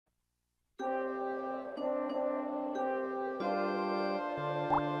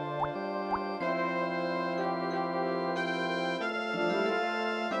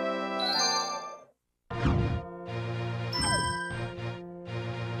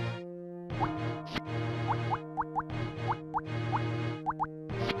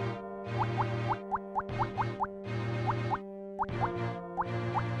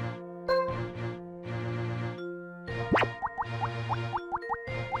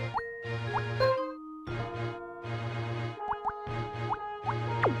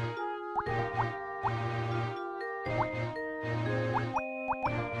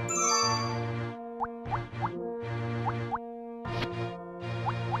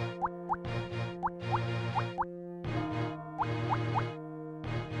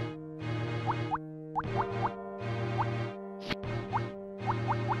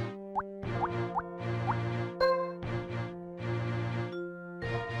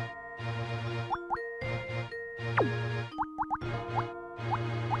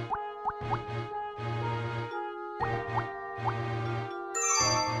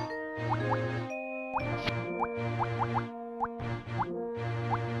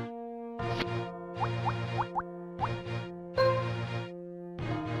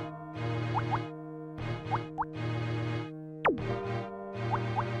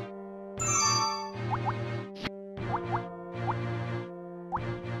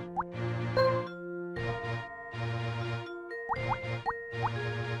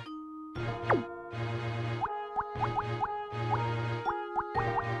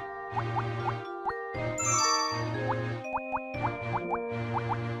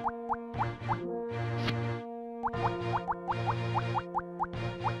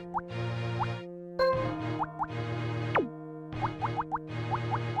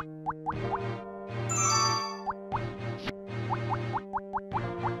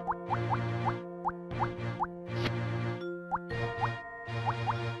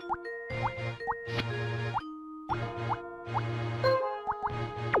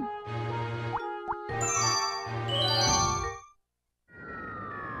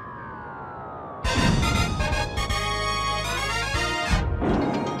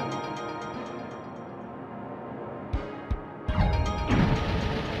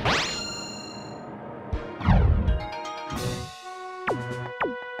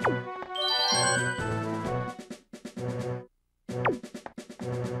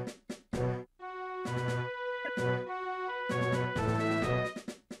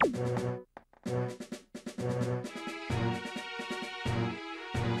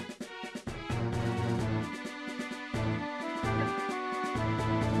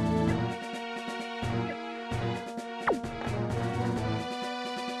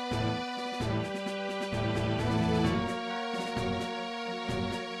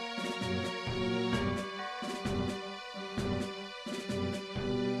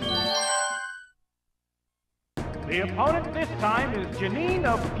The opponent this time is Janine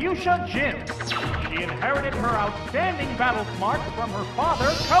of Fuchsia Gym. She inherited her outstanding battle smarts from her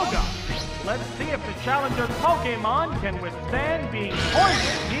father, Koga. Let's see if the challenger's Pokémon can withstand being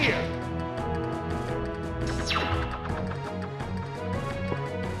poisoned here.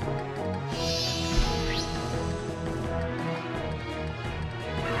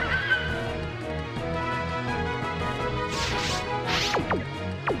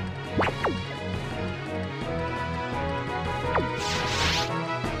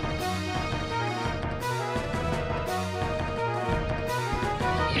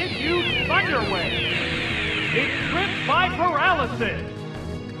 It's gripped by paralysis.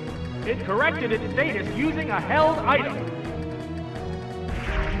 It corrected its status using a held item.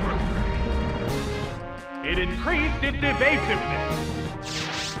 It increased its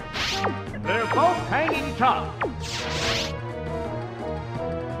evasiveness. They're both hanging tough.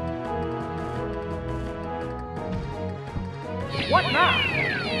 What now?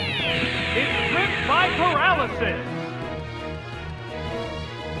 It's gripped by paralysis.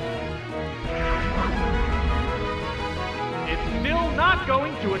 Still not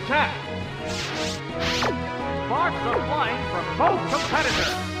going to attack. Sparks are flying from both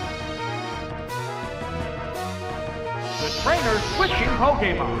competitors. The trainer's switching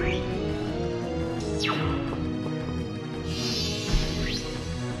Pokémon.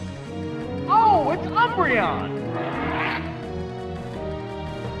 Oh, it's Umbreon!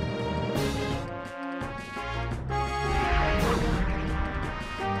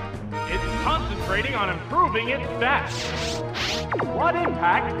 It's concentrating on improving its stats. What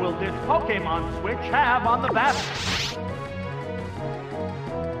impact will this Pokémon switch have on the battle?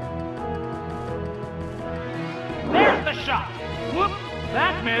 There's the shot! Whoops,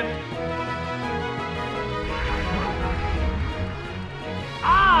 that missed.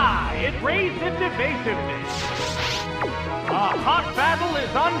 Ah, it raised its evasiveness. A hot battle is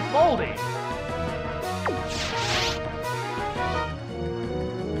unfolding.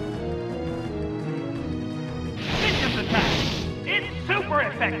 Vicious attack. It's super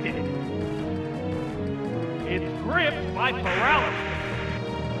effective. It's gripped by paralysis.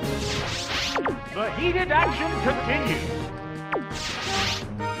 The heated action continues.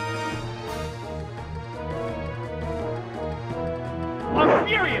 A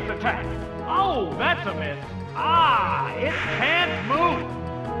furious attack. Oh, that's a miss. Ah, it can't move.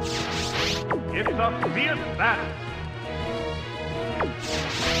 It's a fierce battle.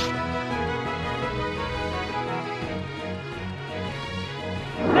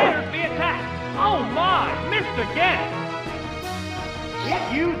 There's the attack. Oh my!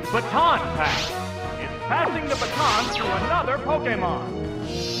 Baton Pass. It's passing the baton to another Pokemon.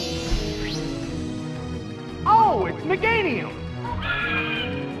 Oh, it's Meganium!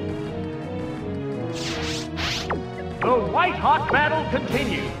 The white-hot battle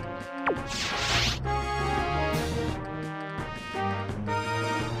continues.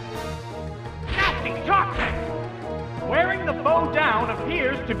 Nasty Toxic! Wearing the foe down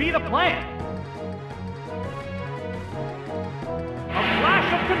appears to be the plan. A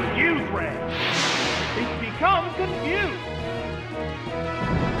flash of Confuse Ray. It's become confused.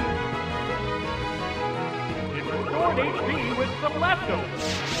 It restored HP with some leftovers.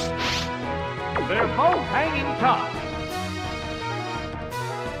 They're both hanging tough.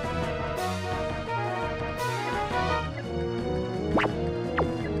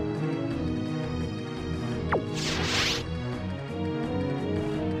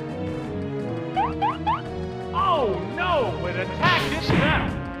 Oh no, it attacked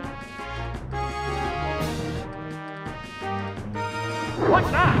itself. What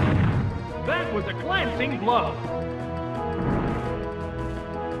now? That was a glancing blow.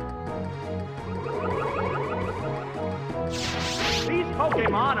 These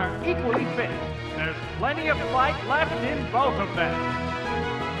Pokemon are equally fit. There's plenty of fight left in both of them.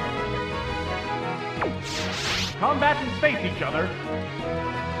 Combatants face each other.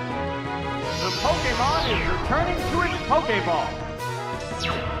 The Pokemon is returning to its Pokeball.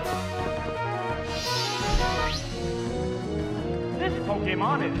 This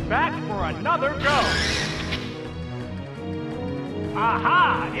Pokemon is back for another go.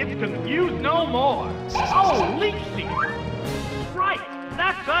 Aha! It's confused no more. Oh, Leech Seed! Right!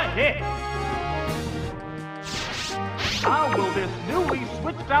 That's a hit! How will this newly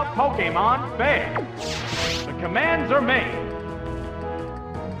switched out Pokemon fare? The commands are made.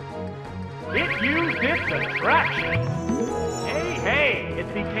 It used its attraction. Hey, it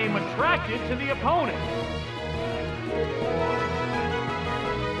became attracted to the opponent.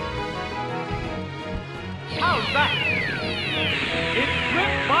 How's that? It's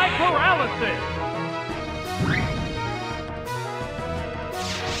gripped by paralysis.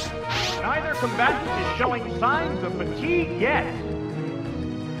 Neither combatant is showing signs of fatigue yet.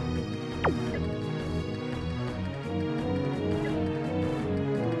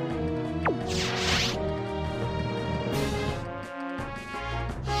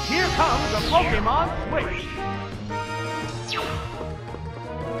 Here comes a Pokemon switch.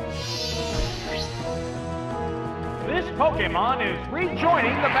 This Pokemon is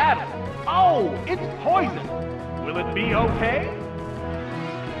rejoining the battle. Oh, it's poison. Will it be okay?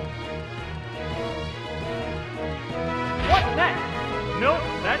 What next? Nope,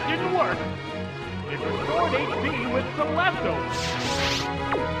 that didn't work. It restored HP with some leftovers.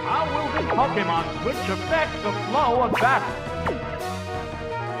 How will this Pokemon switch affect the flow of battle?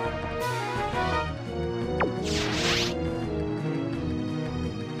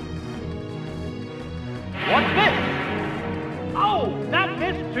 What's this? Oh, that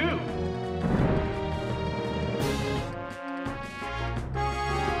missed too.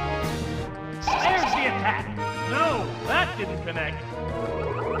 There's the attack. No, that didn't connect.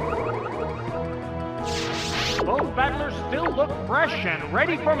 Both battlers still look fresh and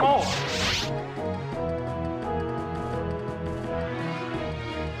ready for more.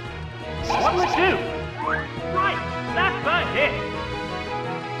 What'll it do? Right, that's a hit.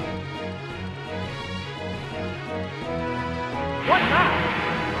 What now?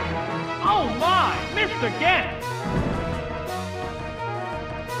 Oh my, missed again.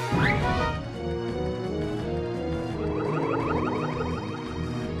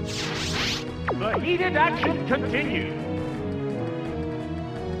 The heated action continues.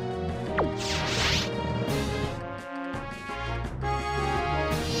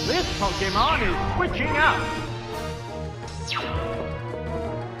 This Pokemon is switching out.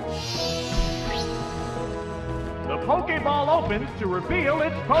 The Pokeball opens to reveal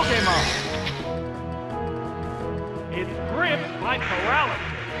its Pokemon. It's gripped by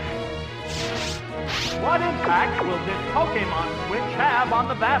paralysis. What impact will this Pokemon switch have on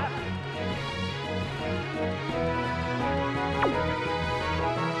the battle?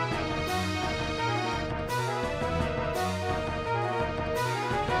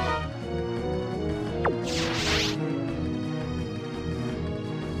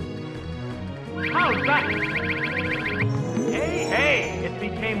 How's that? Hey, it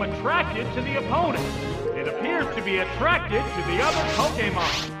became attracted to the opponent. It appears to be attracted to the other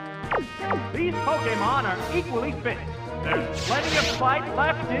Pokemon. These Pokemon are equally fit. There's plenty of fight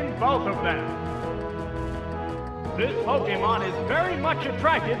left in both of them. This Pokemon is very much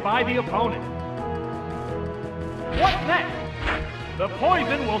attracted by the opponent. What next? The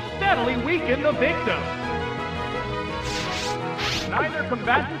poison will steadily weaken the victim. Neither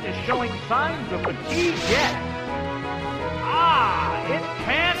combatant is showing signs of fatigue yet. Ah, it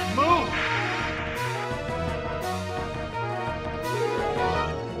can't move.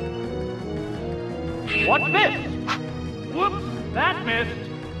 What's this? Whoops, that missed.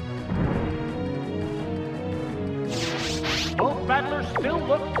 Both battlers still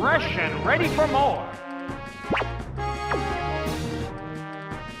look fresh and ready for more.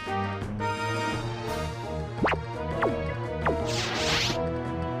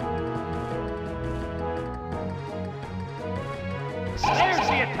 There's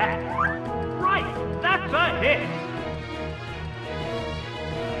the attack. Right, that's a hit.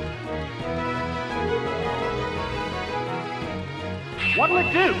 What'll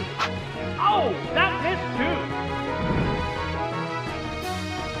it do? Oh, that missed too.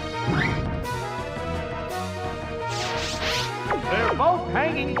 They're both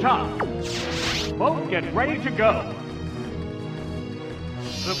hanging tough. Both get ready to go.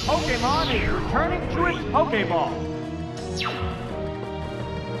 The Pokemon is returning to its Pokeball.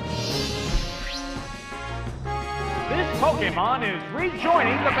 This Pokemon is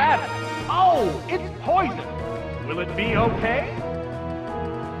rejoining the battle. Oh, it's poison. Will it be okay?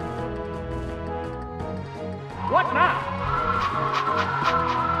 What now?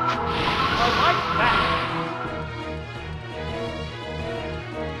 I like that.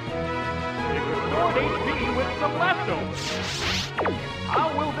 It restored HP with some leftovers. How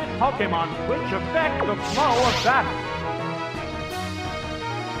will this Pokemon switch affect the flow of battle?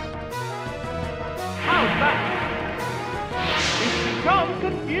 How's that? It's become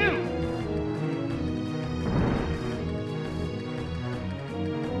confused.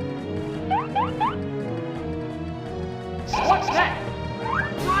 What's that?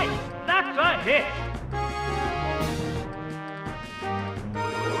 Right, that's a hit.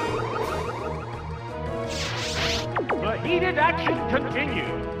 The heated action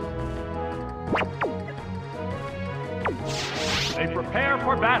continues. They prepare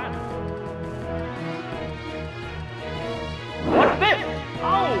for battle. What's this?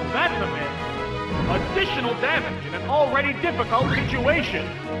 Oh, that's a miss. Additional damage in an already difficult situation.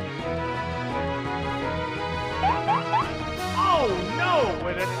 Oh no,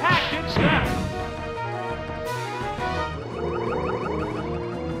 it attacked itself.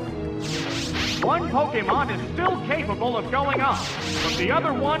 One Pokemon is still capable of going on, but the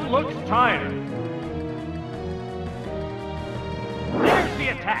other one looks tired. There's the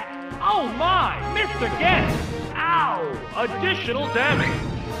attack. Oh my, missed again. Ow, additional damage.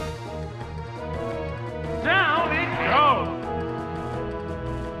 Down it goes.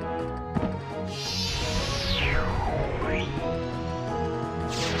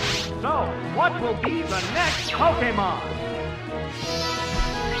 So, what will be the next Pokemon?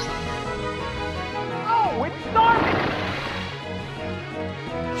 Oh, it's starting!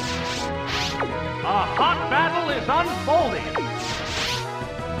 A hot battle is unfolding.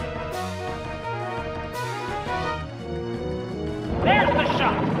 There's the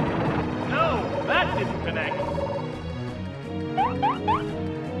shot. No, that didn't connect.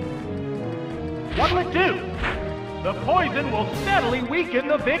 What'll it do? The poison will steadily weaken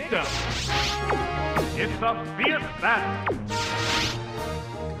the victim. It's a fierce battle.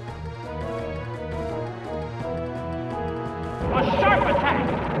 A sharp attack.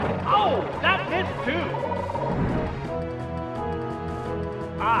 Oh, that missed too.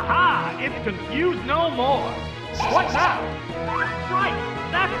 Aha, it's confused no more. What now? Right,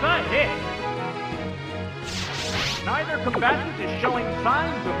 that's a hit. Neither combatant is showing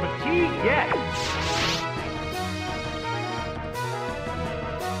signs of fatigue yet.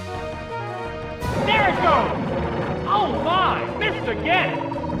 There it goes! Oh my, missed again!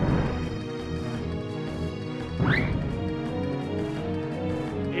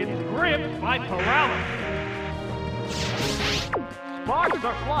 It's gripped by paralysis. Sparks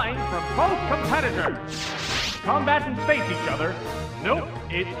are flying from both competitors. Combatants face each other. Nope,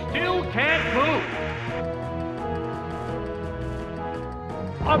 it still can't move.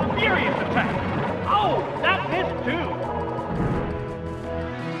 A furious attack. Oh, that missed too.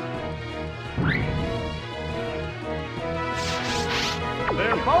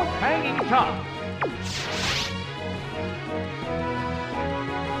 They're both hanging tough.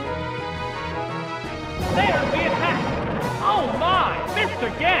 There's the attack. Oh my, missed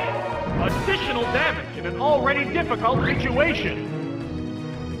again. Additional damage in an already difficult situation.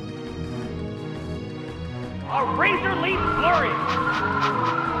 A Razor Leaf Flurry.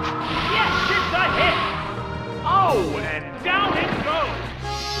 Yes, it's a hit. Oh, and down it goes.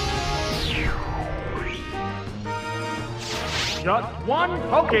 Just one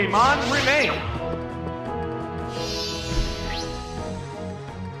Pokemon remains.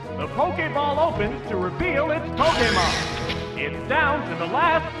 The Pokeball opens to reveal its Pokemon. It's down to the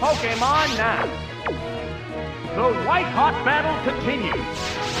last Pokemon now. The white-hot battle continues.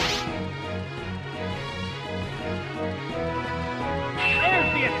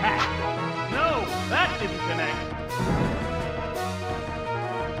 There's the attack. No, that didn't connect.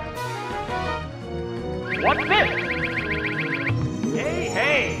 What's this?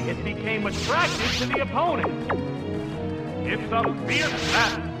 Hey, it became attracted to the opponent. It's a fierce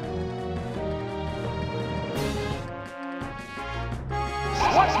battle.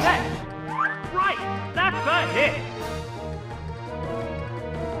 What's next? Right, that's a hit.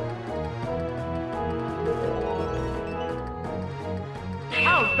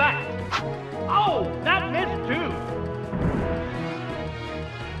 How's that? Oh, that missed too.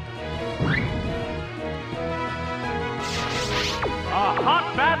 A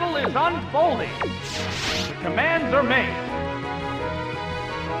hot battle is unfolding. The commands are made.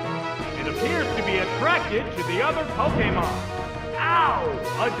 It appears to be attracted to the other Pokemon. Ow!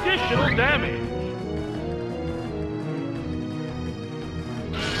 Additional damage.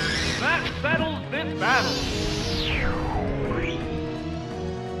 That settles this battle.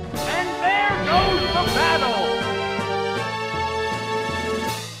 And there goes the battle!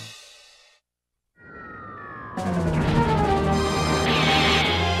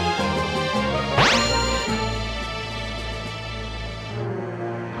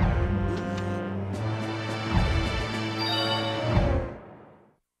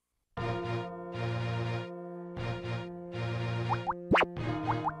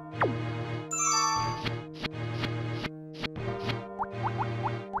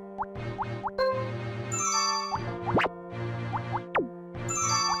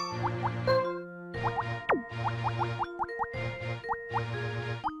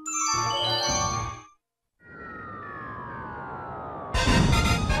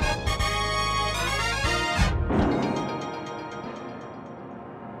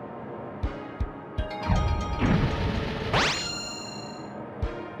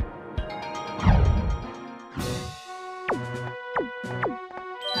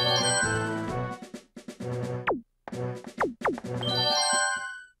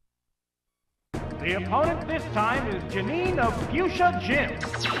 The opponent this time is Janine of Fuchsia Gym.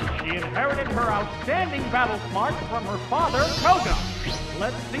 She inherited her outstanding battle smarts from her father, Koga.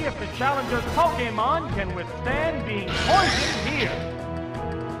 Let's see if the challenger's Pokemon can withstand being poisoned here.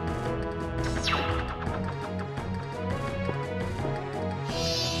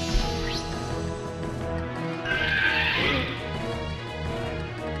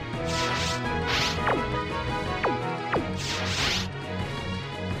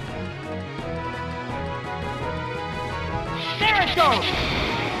 There it goes!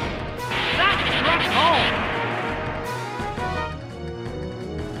 That struck home!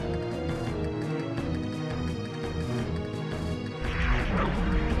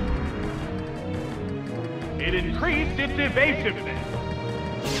 It increased its evasiveness.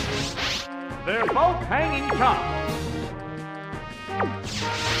 They're both hanging tough.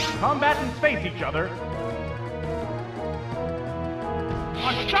 Combatants face each other.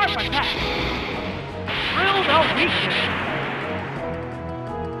 A sharp attack! Drilled a weakness!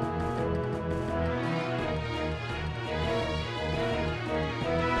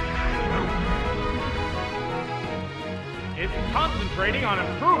 It's concentrating on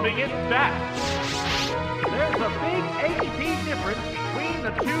improving its stats. There's a big HP difference between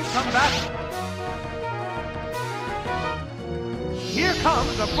the two combatants. Here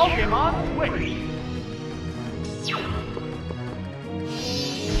comes a Pokemon switch.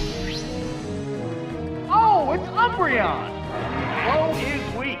 Oh, it's Umbreon! Foe is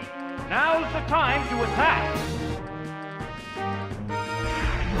weak. Now's the time to attack.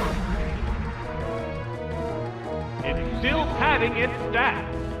 It's still padding its stats.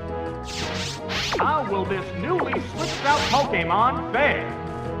 How will this newly switched out Pokemon fare?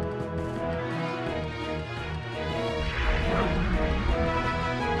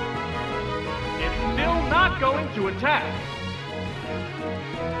 It's still not going to attack.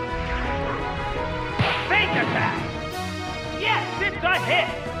 Fake attack! Yes, it's a hit!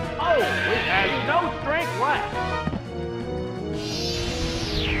 Oh, it has no strength left.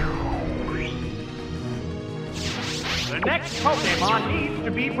 The next Pokemon needs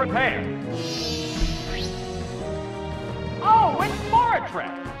to be prepared. Oh, it's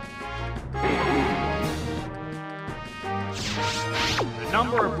Moritrex! The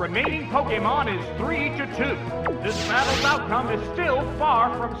number of remaining Pokemon is 3 to 2. This battle's outcome is still far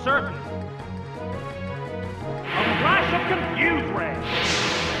from certain. A flash flash of Confuse Ray.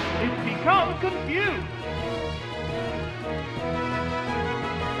 It's become confused.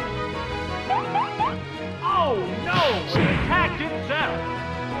 Oh no! It attacked itself.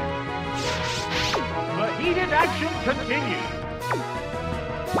 The heated action continues.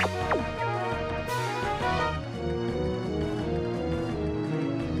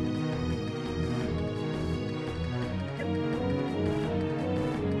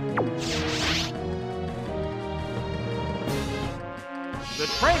 The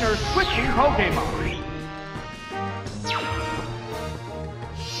trainer's switching Pokemon.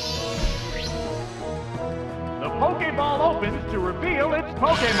 The Pokeball opens to reveal its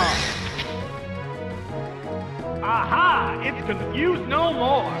Pokemon. Aha! It's confused no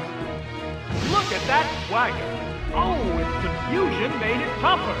more. Look at that swagger. Oh, its confusion made it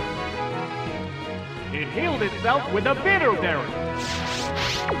tougher. It healed itself with a Bitter Berry.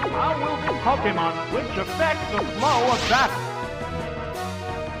 How will this Pokemon switch affect the flow of battle?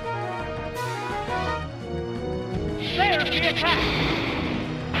 There's the attack!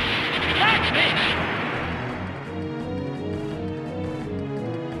 That's it!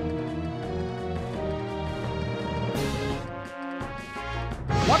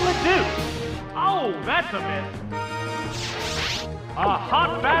 What'll it do? Oh, that's a miss. A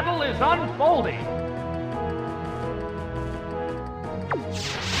hot battle is unfolding.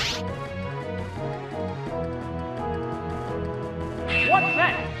 What's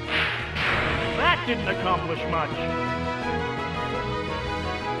that? That didn't accomplish much.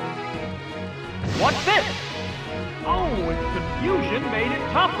 What's this? Oh, its confusion made it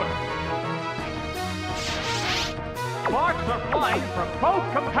tougher. Sparks are flying from both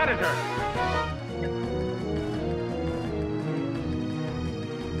competitors.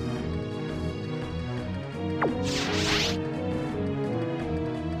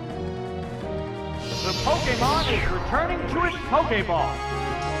 The Pokemon is returning to its Pokeball.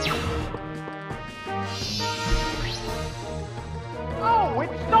 Oh,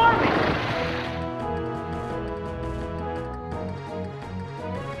 it's starving!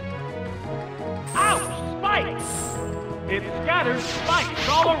 Ouch! Spikes! It scatters spikes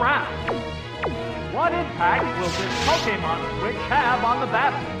all around. What impact will this Pokemon switch have on the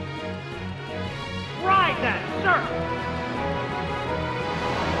battle? Ride that surf!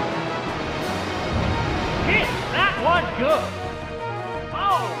 Hit! That was good!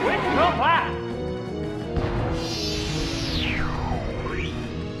 Oh, it's collapsed!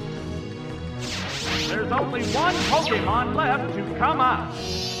 There's only one Pokemon left to come out.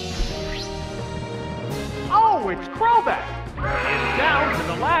 Oh, it's Crobat! It's down to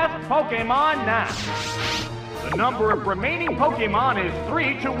the last Pokemon now. The number of remaining Pokemon is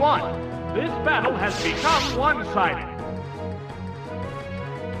 3-1. This battle has become one-sided.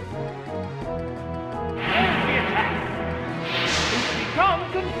 There's the attack. It's become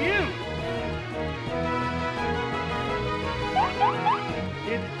confused.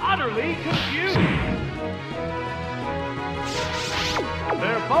 It's utterly confused.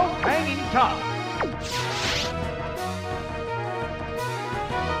 They're both hanging tough.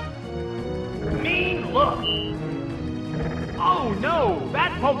 Mean look. Oh no,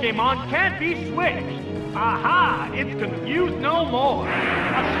 that Pokemon can't be switched. Aha, it's confused no more. A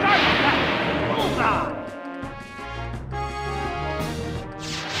sharp attack. Bullseye.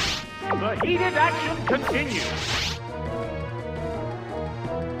 The heated action continues.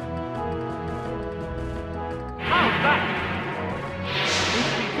 How's that?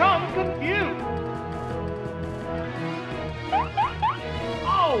 It's become confused.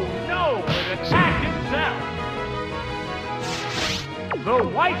 Oh no, it attacked itself. The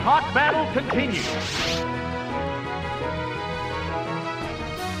white-hot battle continues.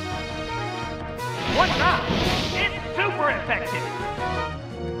 What now? It's super effective.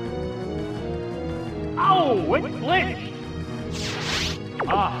 Oh, it flinched. A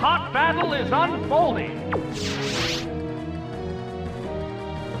hot battle is unfolding.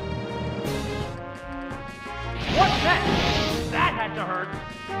 What's that? That had to hurt.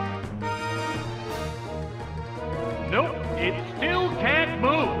 Nope, it still can't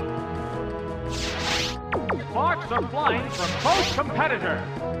move. Sparks are flying from both competitors.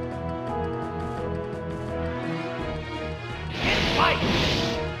 It bites.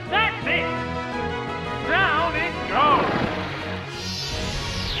 That's it. Down it goes.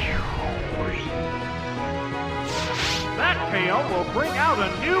 That KO will bring out a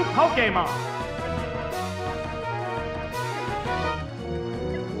new Pokemon.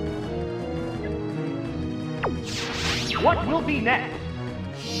 What will be next?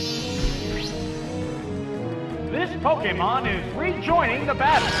 This Pokemon is rejoining the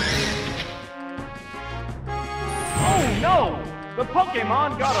battle. Oh, Oh no! The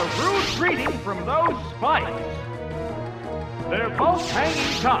Pokémon got a rude greeting from those spikes. They're both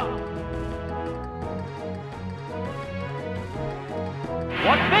hanging tough.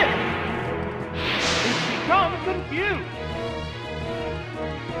 What's this? It's become confused.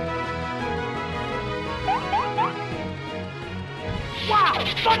 Wow!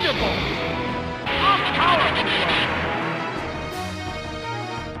 Thunderbolt! How powerful!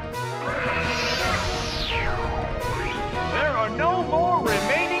 There are no more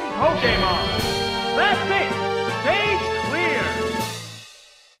remaining Pokémon. That's it! Stage clear!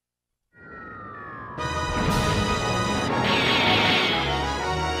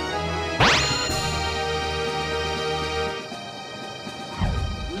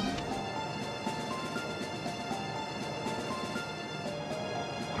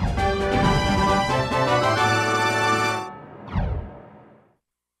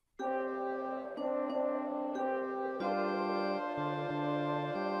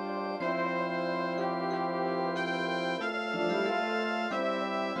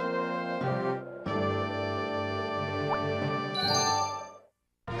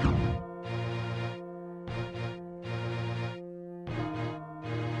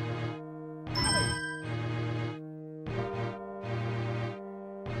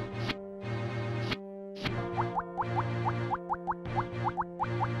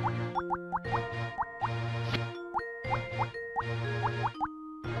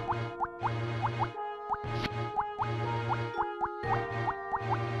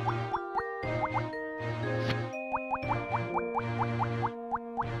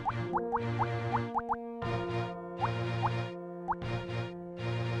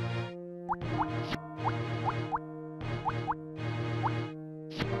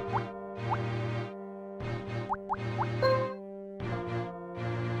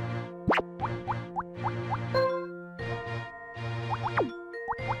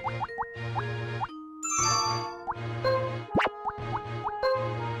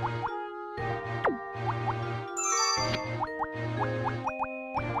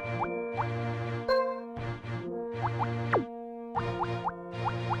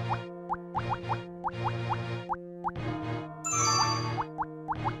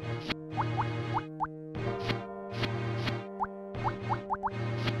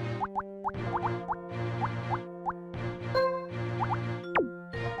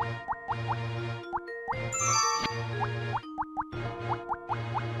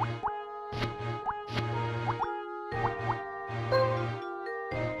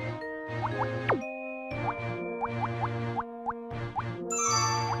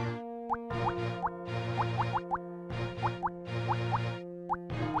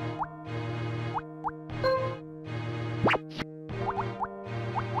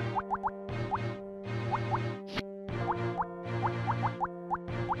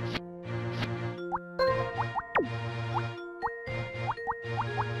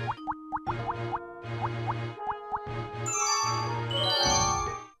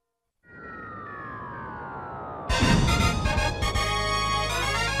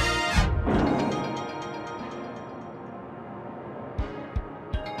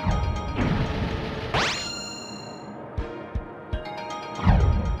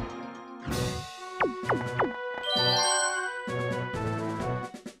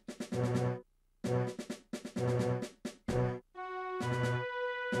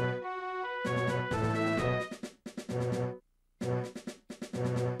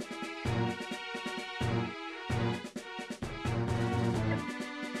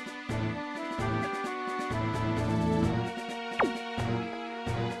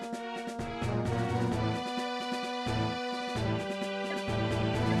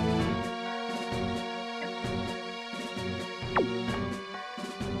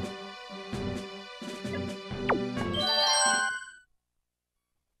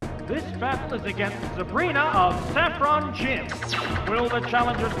 This battle is against Sabrina of Saffron Gym. Will the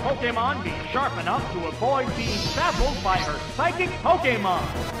challenger's Pokémon be sharp enough to avoid being baffled by her psychic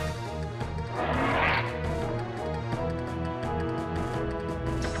Pokémon?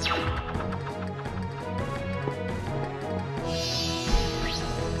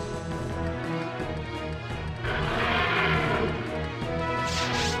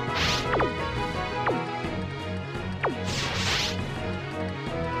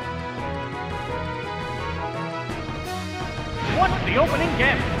 What's the opening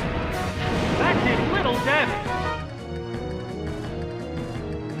gambit? That did little damage.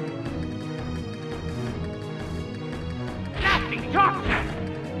 Nasty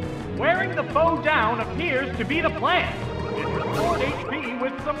toxic! Wearing the bow down appears to be the plan. It restored HP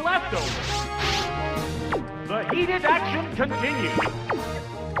with some leftovers. The heated action continues.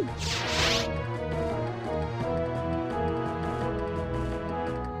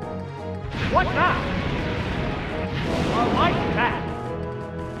 What now? A light attack.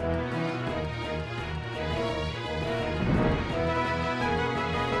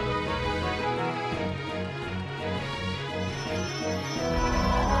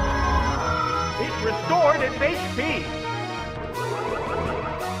 It restored its HP.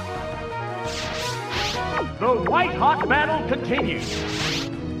 The white-hot battle continues.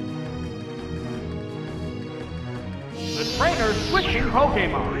 The trainer's switching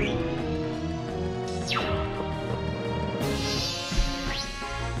Pokemon.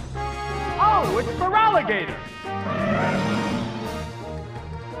 Oh, it's Feraligatr!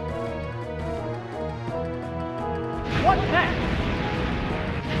 What's next?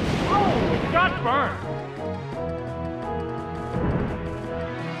 Oh, it got burned.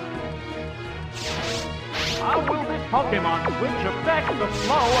 How will this Pokemon switch affect the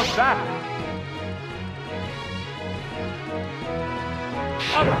flow of battle?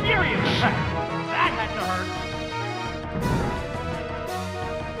 A furious attack! That had to hurt.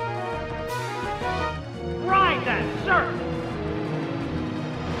 Ride that surf!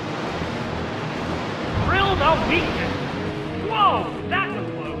 Drill the weakness! Whoa, that was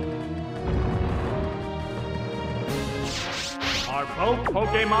close! Are both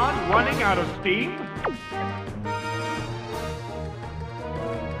Pokemon running out of steam?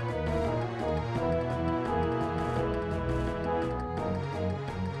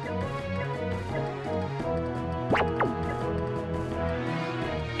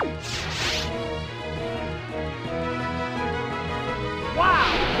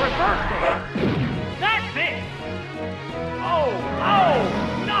 That's it! Oh,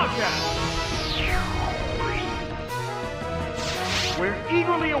 knockout! We're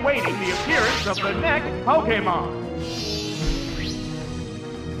eagerly awaiting the appearance of the next Pokemon.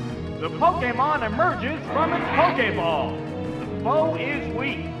 The Pokemon emerges from its Pokeball. The foe is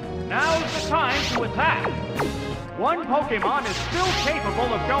weak. Now's the time to attack. One Pokemon is still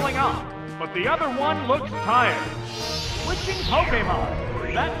capable of going on, but the other one looks tired. Switching Pokemon.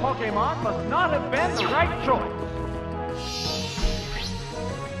 That Pokemon must not have been the right choice.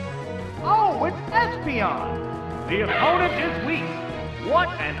 Oh, it's Espeon! The opponent is weak. What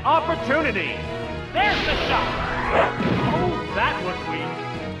an opportunity! There's the shot! Oh, that was weak.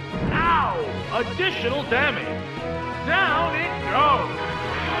 Ow! Additional damage. Down it goes!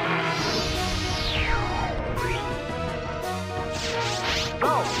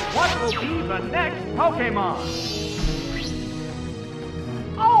 So, what will be the next Pokemon?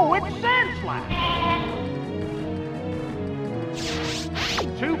 Oh, it's Sandslash!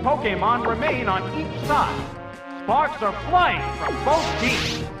 Two Pokemon remain on each side. Sparks are flying from both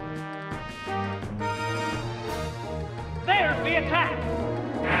teams. There's the attack!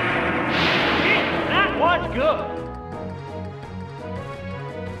 That was good!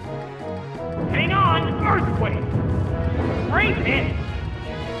 Hang on, Earthquake! Great hit!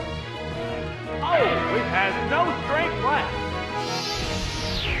 Oh, it has no strength left.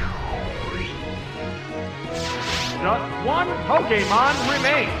 Just one Pokemon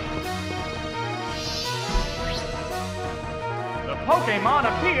remains. The Pokemon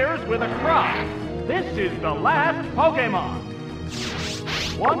appears with a cry. This is the last Pokemon.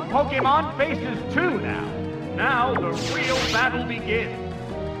 One Pokemon faces two now. Now the real battle begins.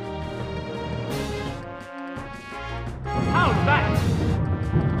 How's that?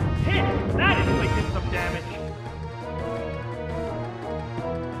 Hit! That inflicted some damage.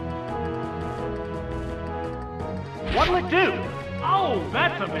 What'll it do? Oh,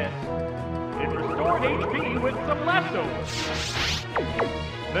 that's a miss. It restored HP with some leftovers.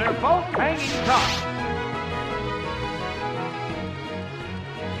 They're both hanging tough.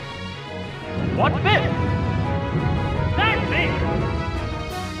 What's this? That's it!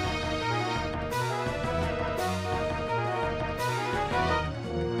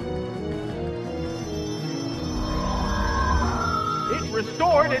 It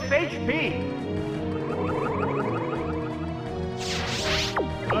restored its HP.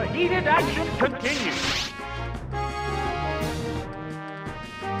 The heated action continues.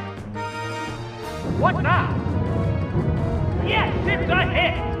 What now? Yes, it's a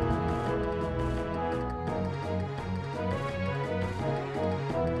hit!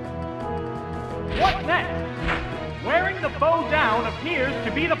 What next? Wearing the foe down appears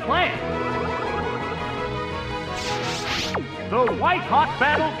to be the plan. The white-hot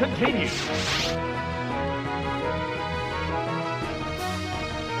battle continues.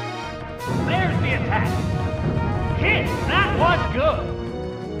 There's the attack. Hit! That was good.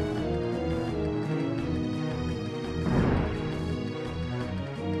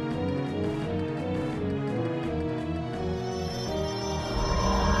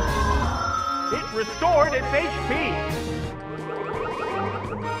 It restored its HP.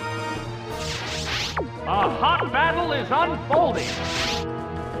 A hot battle is unfolding.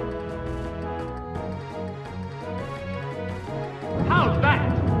 How's that?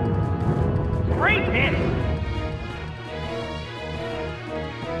 Great hit.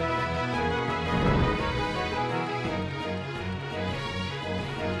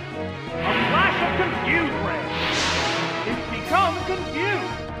 A flash of confused ray. It's become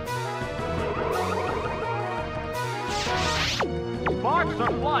confused. Sparks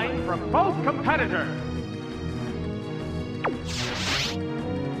are flying from both competitors.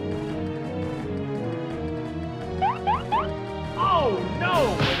 Oh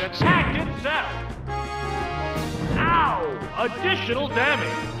no! It attacked itself! Ow! Additional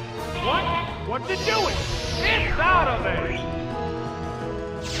damage! What? What's it doing? It's out of it!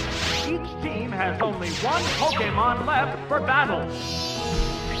 Each team has only one Pokemon left for battle.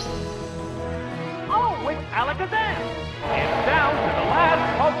 Oh, it's Alakazam! It's down to the last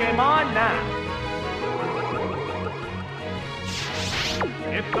Pokemon now.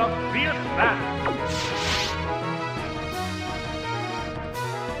 It's a fierce battle.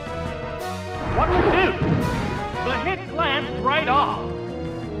 What to do? The hit glanced right off.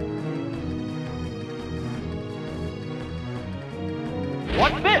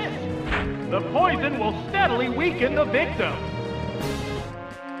 What's this? The poison will steadily weaken the victim.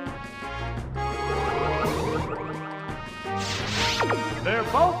 They're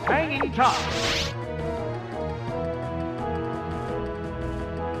both hanging tough.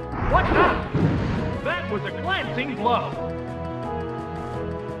 What now? That was a glancing blow.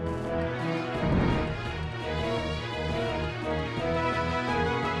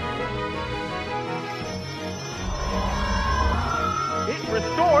 It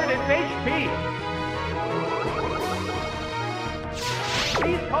restored its HP.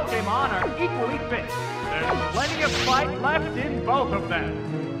 These Pokemon are equally fit. There's plenty of fight left in both of them.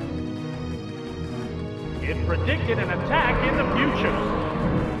 It predicted an attack in the future.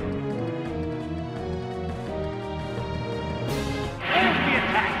 There's the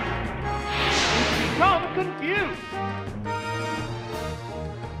attack. It's become confused.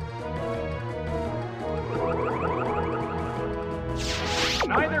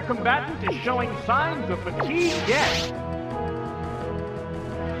 Neither combatant is showing signs of fatigue yet.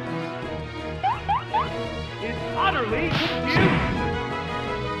 It's utterly confused.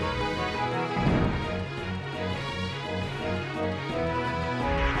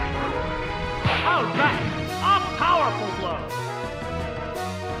 How's that? A powerful blow.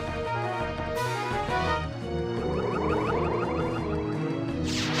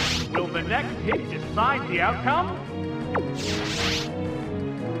 Will the next hit decide the outcome?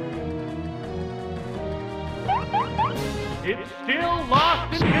 It's still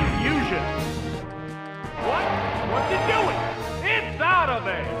lost in confusion. What's it doing? It's out of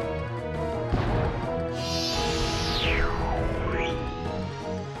it!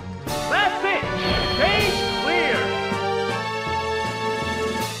 That's it! Stage clear!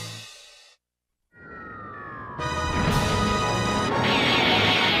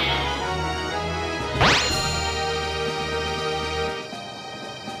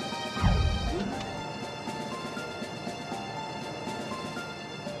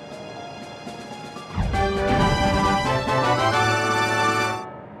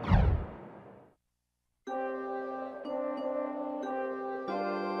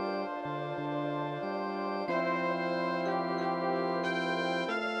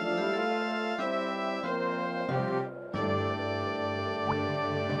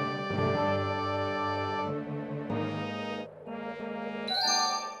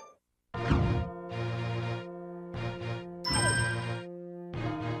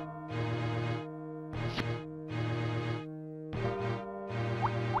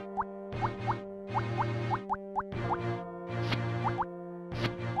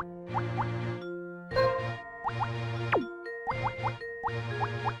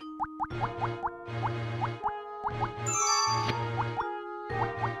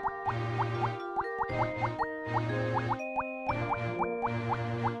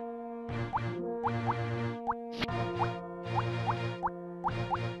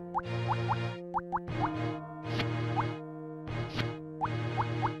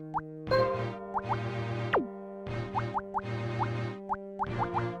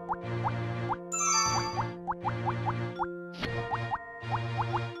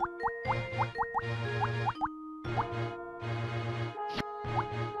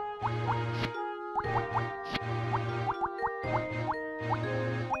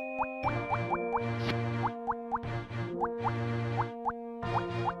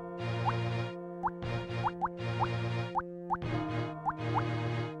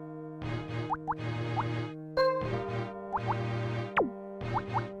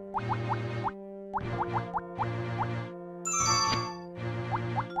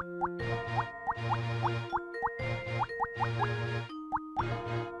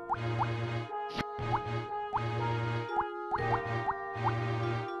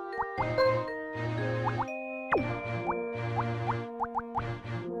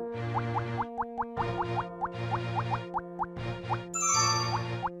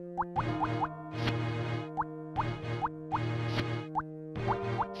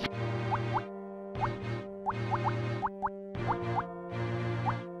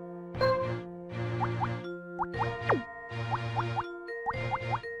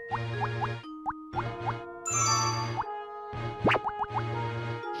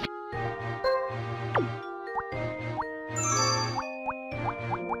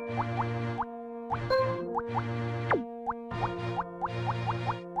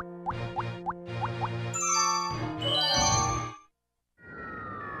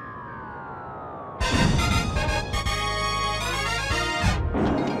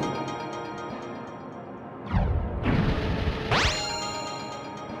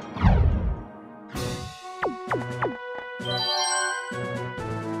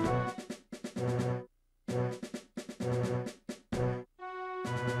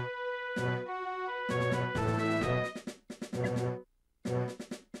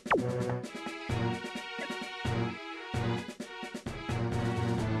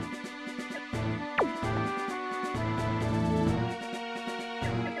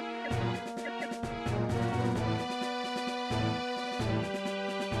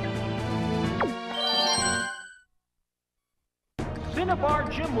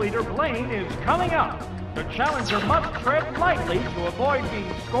 Cinnabar gym leader Blaine is coming up. The challenger must tread lightly to avoid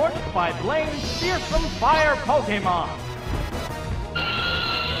being scorched by Blaine's fearsome fire Pokemon.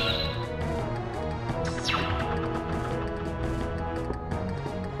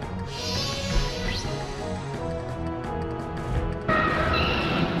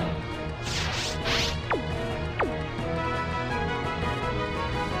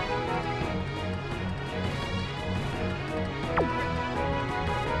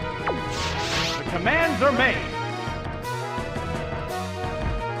 Commands are made.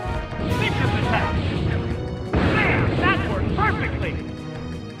 Vicious attack. There, that worked perfectly.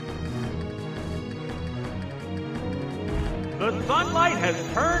 The sunlight has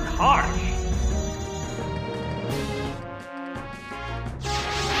turned harsh.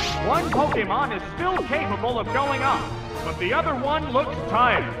 One Pokemon is still capable of going up, but the other one looks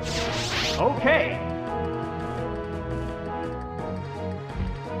tired. Okay.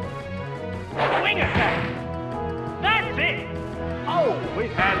 Wing attack! That's it! Oh,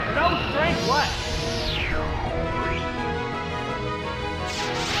 it has no strength left.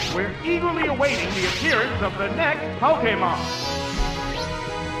 We're eagerly awaiting the appearance of the next Pokemon.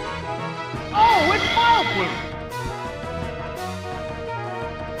 Oh, it's Vileplume!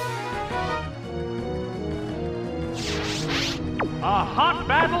 A hot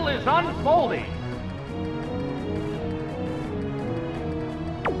battle is unfolding.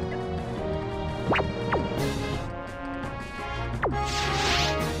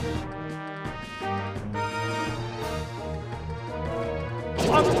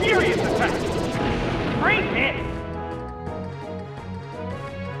 A furious attack! Great hit!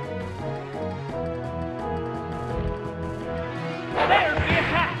 There's the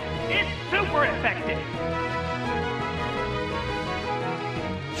attack! It's super effective!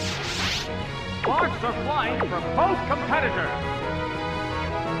 Sparks are flying from both competitors!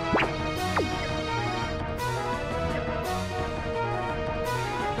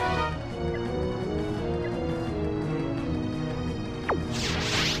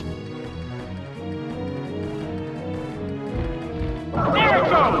 There it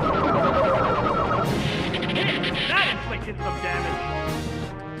goes! That inflicted some damage.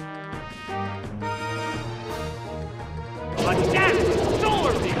 A dash!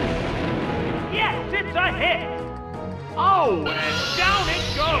 Solar beam! Yes, it's a hit! Oh, and down it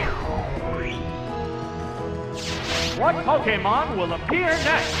goes! What Pokemon will appear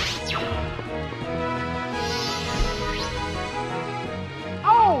next?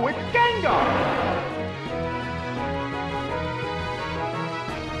 Oh, it's Gengar!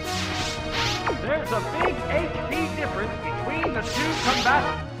 There's a big HP difference between the two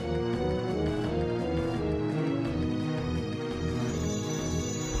combatants.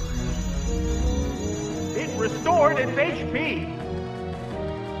 It restored its HP.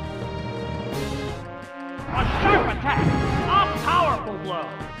 A sharp attack, a powerful blow.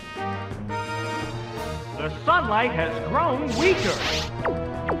 The sunlight has grown weaker.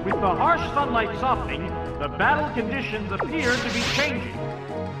 With the harsh sunlight softening, the battle conditions appear to be changing.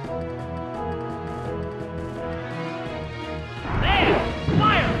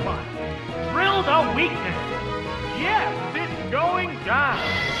 Fire Punch! Drilled a weakness! Yes, it's going down!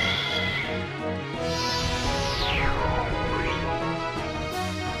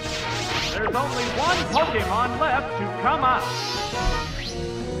 There's only one Pokemon left to come out.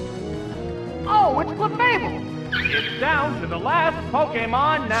 Oh, it's Clefable! It's down to the last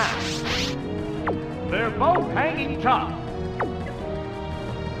Pokemon now. They're both hanging tough.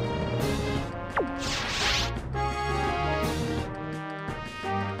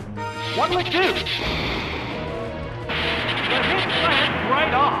 What'll it do? The hit lands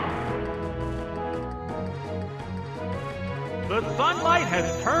right off. The sunlight has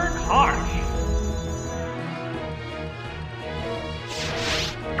turned harsh.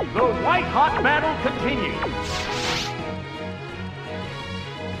 The white-hot battle continues.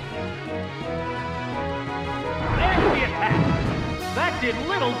 There's the attack. That did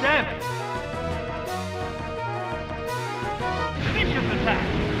little damage. Vicious attack.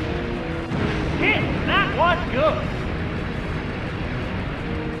 Hit! That was good!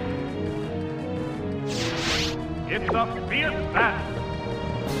 It's a fierce battle.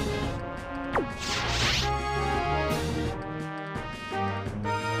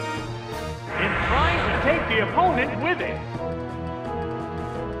 In trying to take the opponent with it.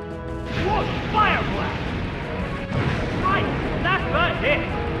 Whoosh! Fire blast! Right! That's a hit!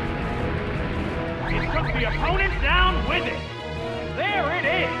 It took the opponent down with it. There it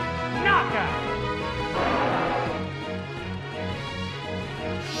is! Knockout!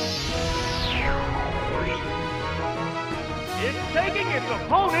 It's taking its its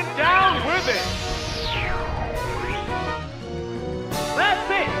opponent down with it.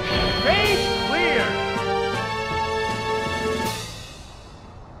 That's it. Stage clear.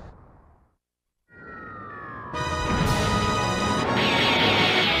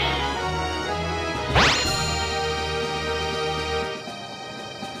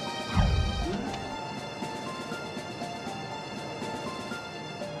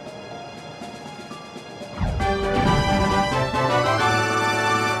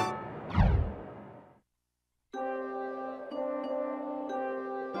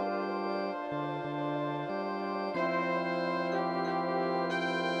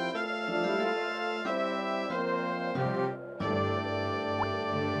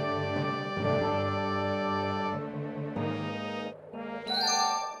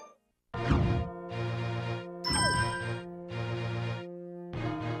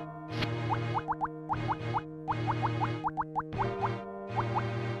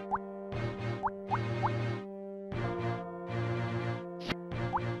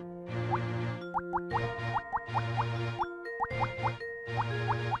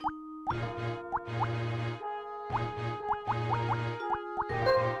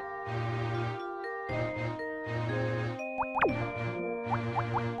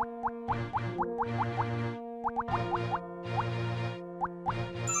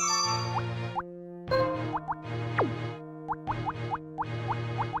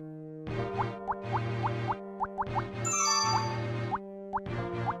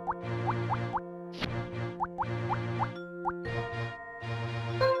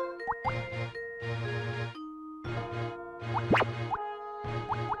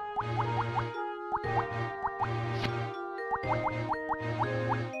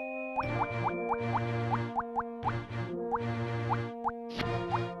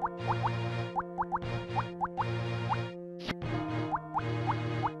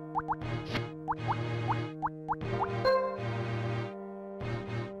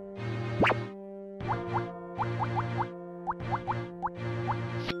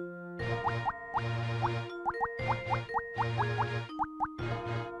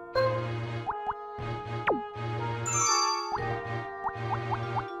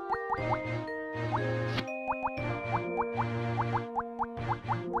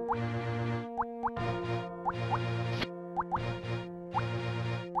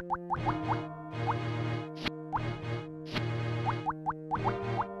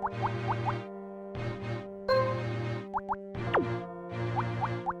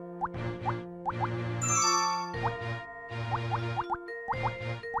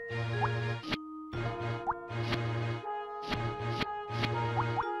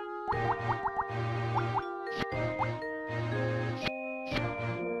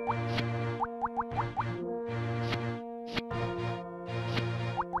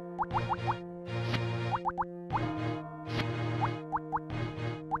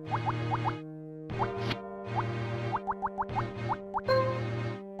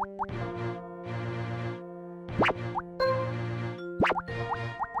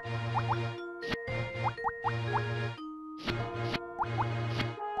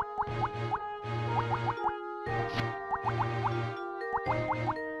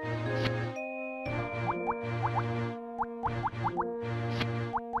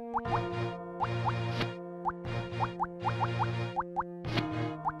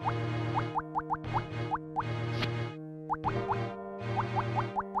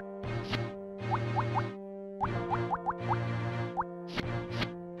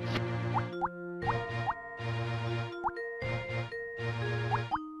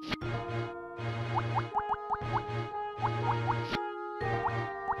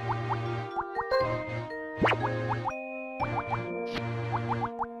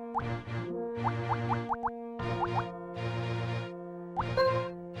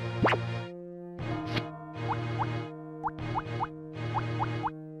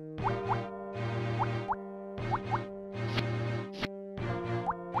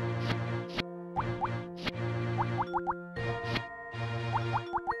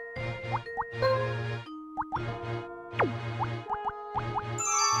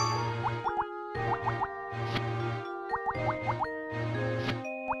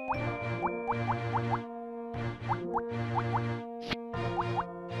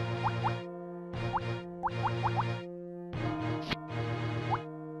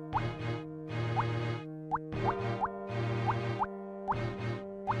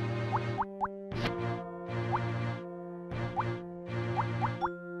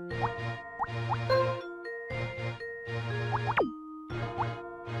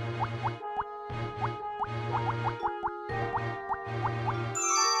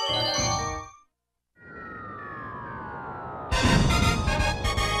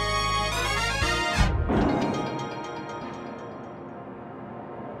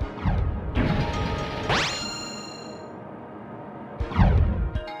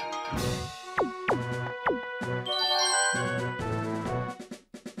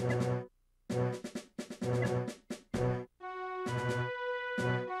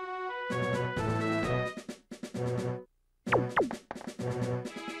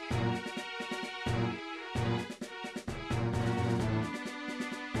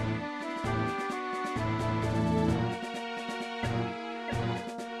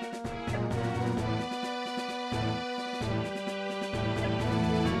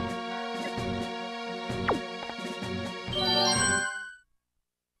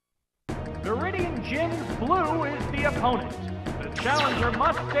 Viridian Gym's blue is the opponent. The challenger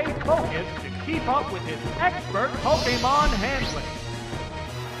must stay focused to keep up with his expert Pokemon handling.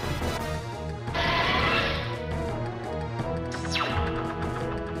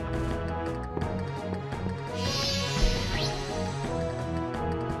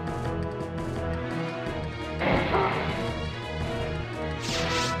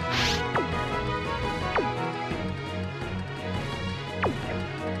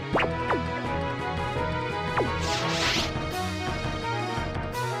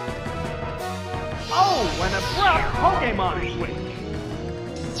 Oh, an abrupt Pokemon switch!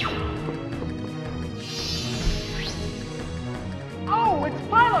 Oh, it's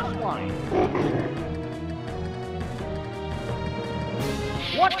Piloswine!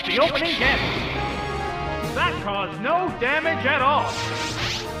 What's the opening damage? That caused no damage at all!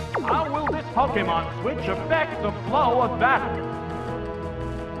 How will this Pokemon switch affect the flow of battle?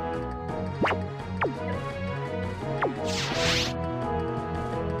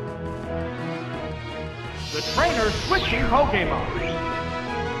 The trainer's switching Pokemon.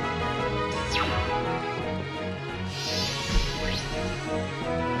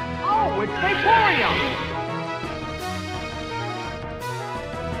 Oh, it's Vaporeon!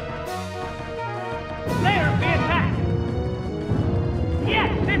 There's the attack!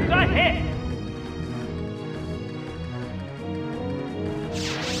 Yes, it's a hit!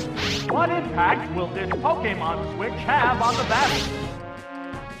 What impact will this Pokemon switch have on the battle?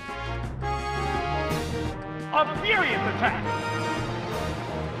 A furious attack!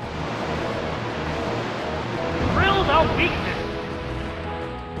 Drilled out weakness!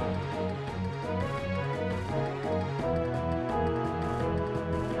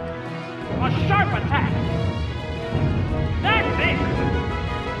 A sharp attack! That's it!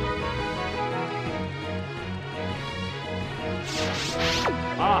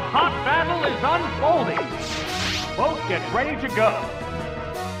 A hot battle is unfolding! Both get ready to go!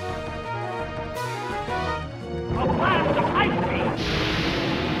 A blast of ice beam!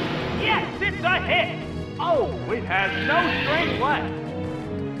 Yes, it's a hit! Oh, it has no strength left!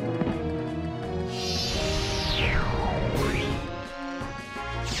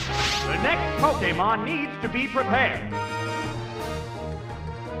 The next Pokemon needs to be prepared.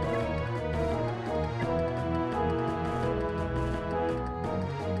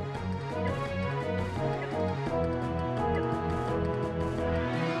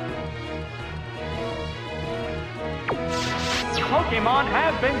 Pokemon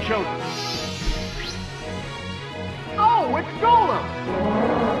have been chosen. Oh, it's Golem!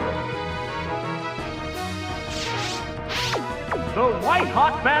 The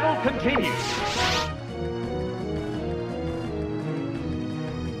white-hot battle continues.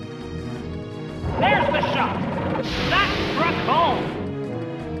 There's the shot! That struck home!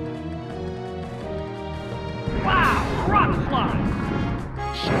 Wow, rock slide!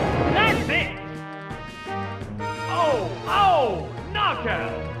 That's it! Oh,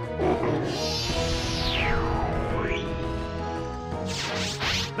 knockout!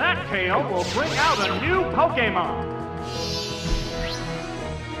 That KO will bring out a new Pokemon.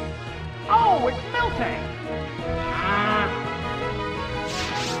 Oh, it's Miltank!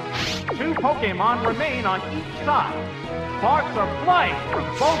 Two Pokemon remain on each side. Sparks are flying from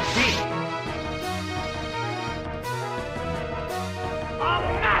both teams. A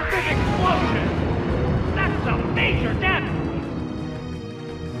massive explosion! That's a major damage!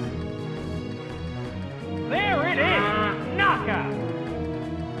 There it is! Knockout!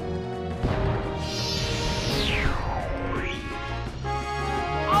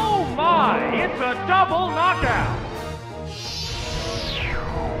 Oh my! It's a double knockout!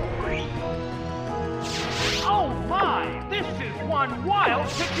 Oh my! This is one wild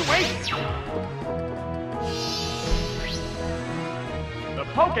situation! The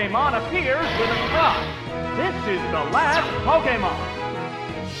Pokemon appears with a cry. This is the last Pokemon.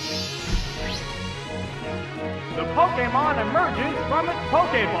 The Pokemon emerges from its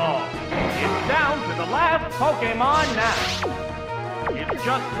Pokeball. It's down to the last Pokemon now. It's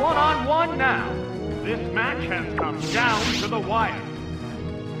just one-on-one now. This match has come down to the wire.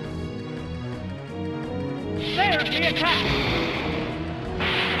 There's the attack.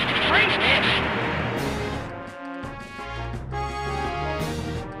 Great hit.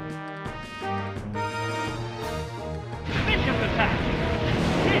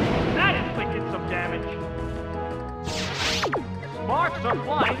 Sparks are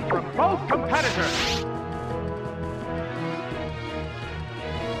flying from both competitors.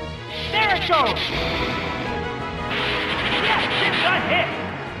 There it goes! Yes, it's a hit!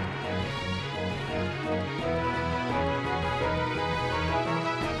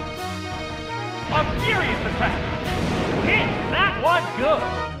 A furious attack! Hit! That was good!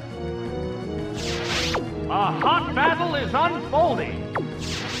 A hot battle is unfolding!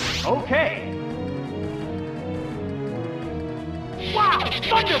 Okay. Wow!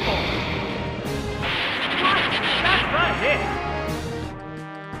 Thunderbolt! Right! That's a hit!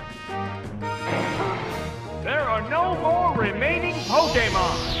 There are no more remaining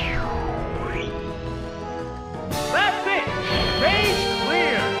Pokémon!